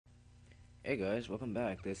Hey guys, welcome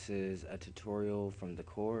back. This is a tutorial from the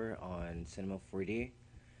core on Cinema 4D,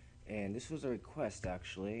 and this was a request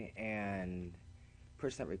actually, and the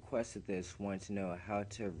person that requested this wanted to know how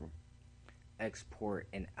to export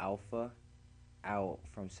an alpha out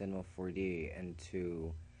from Cinema 4D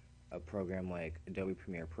into a program like Adobe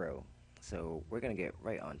Premiere Pro. So we're gonna get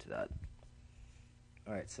right onto that.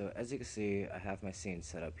 Alright, so as you can see, I have my scene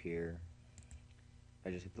set up here. I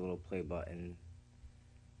just hit the little play button.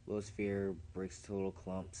 Little sphere breaks to little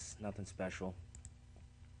clumps, nothing special.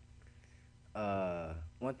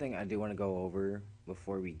 One thing I do want to go over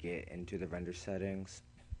before we get into the render settings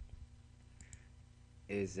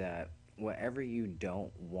is that whatever you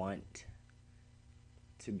don't want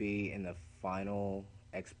to be in the final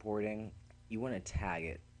exporting, you want to tag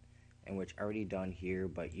it, and which I already done here,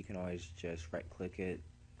 but you can always just right click it,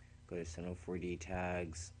 go to Cinema 4D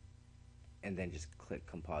tags, and then just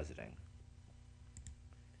click compositing.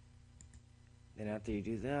 Then after you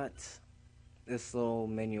do that, this little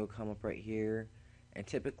menu will come up right here, and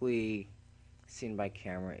typically scene by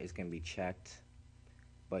camera is going to be checked,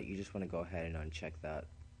 but you just want to go ahead and uncheck that,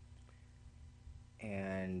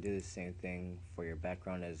 and do the same thing for your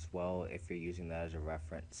background as well if you're using that as a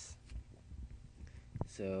reference.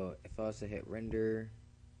 So if I was to hit render,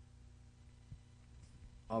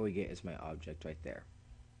 all we get is my object right there.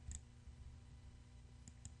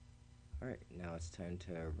 Alright, now it's time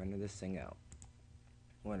to render this thing out.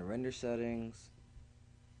 Go into render settings,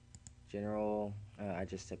 general. I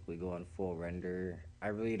just typically go on full render. I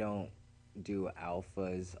really don't do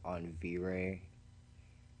alphas on V-Ray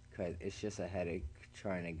because it's just a headache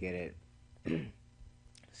trying to get it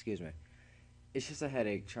excuse me, it's just a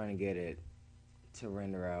headache trying to get it to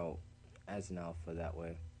render out as an alpha that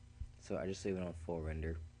way, so I just leave it on full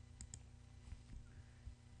render.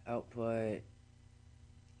 Output,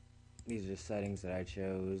 these are settings that I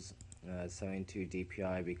chose. 72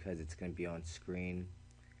 DPI because it's going to be on screen.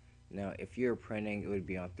 Now if you're printing, it would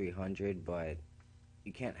be on 300, but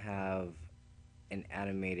you can't have an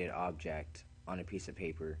animated object on a piece of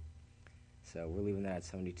paper, so we're leaving that at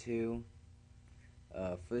 72.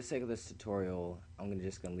 For the sake of this tutorial, I'm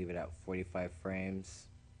just going to leave it at 45 frames,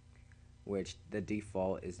 which the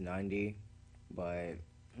default is 90, but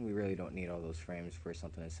we really don't need all those frames for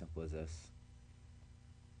something as simple as this.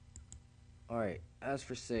 Alright, as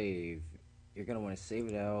for save, you're going to want to save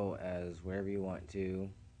it out as whatever you want to.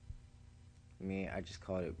 I just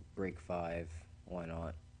called it break 5. Why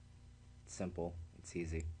not? It's simple, it's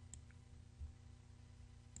easy.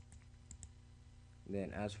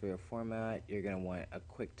 Then as for your format, you're going to want a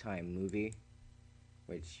QuickTime movie,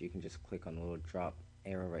 which you can just click on the little drop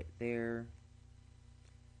arrow right there.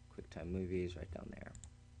 QuickTime movies right down there.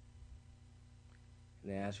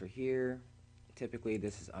 And then as for here, typically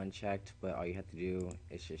this is unchecked, but all you have to do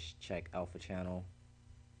is just check alpha channel,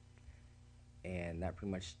 and that pretty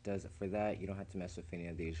much does it for that. You don't have to mess with any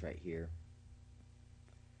of these right here.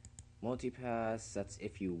 Multipass, that's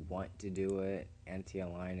if you want to do it.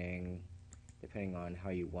 Anti-aligning, depending on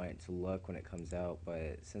how you want it to look when it comes out,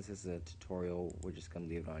 but since this is a tutorial, we're just going to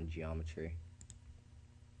leave it on geometry.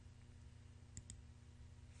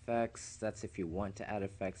 Effects, that's if you want to add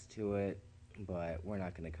effects to it, but we're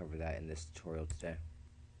not going to cover that in this tutorial today.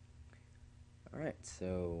 Alright,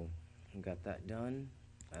 so we got that done.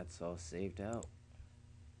 That's all saved out.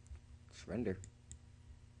 Let's render.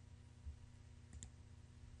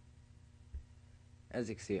 As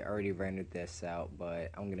you can see, I already rendered this out,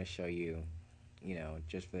 but I'm going to show you,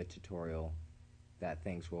 just for the tutorial, that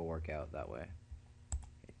things will work out that way.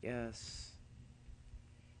 Yes.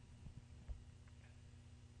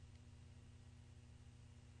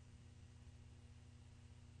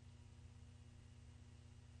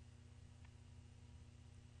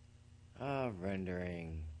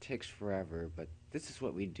 Rendering takes forever, but this is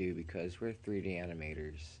what we do because we're 3D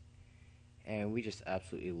animators, and we just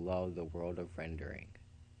absolutely love the world of rendering.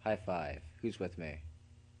 High five. Who's with me?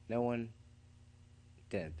 No one?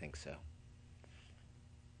 Didn't think so.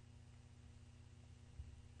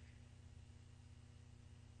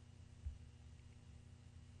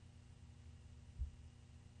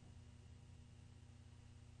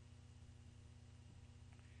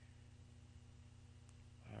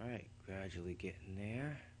 Alright, gradually getting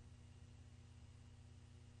there.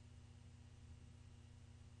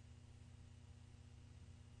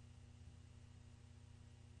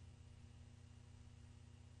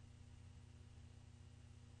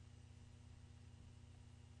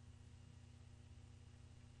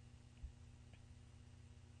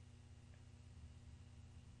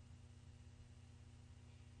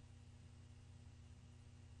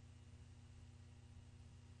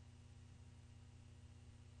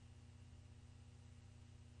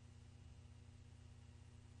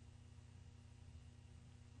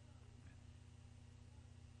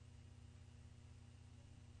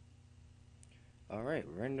 Alright,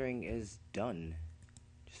 rendering is done.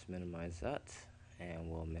 Just minimize that,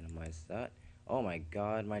 and we'll minimize that. Oh my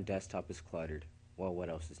god, my desktop is cluttered. Well, what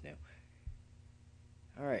else is new?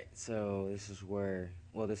 Alright, so this is where,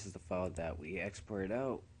 well, this is the file that we exported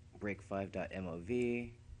out,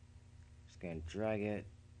 break5.mov. Just gonna drag it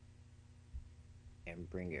and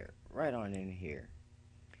bring it right on in here.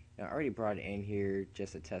 Now, I already brought it in here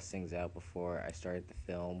just to test things out before I started the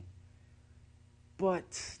film,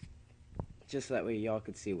 but just so that way y'all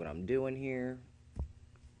could see what I'm doing here.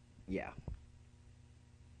 Yeah.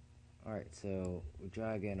 Alright, so we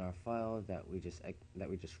drag in our file that we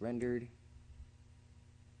just rendered.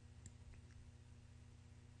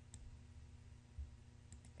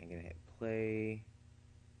 I'm gonna hit play,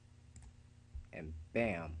 and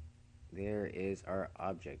bam, there is our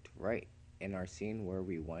object right in our scene where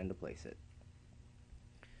we wanted to place it.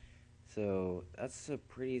 So that's a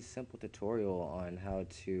pretty simple tutorial on how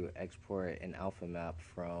to export an alpha map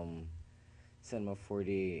from Cinema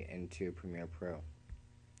 4D into Premiere Pro.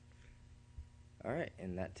 Alright,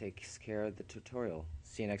 and that takes care of the tutorial.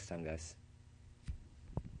 See you next time, guys.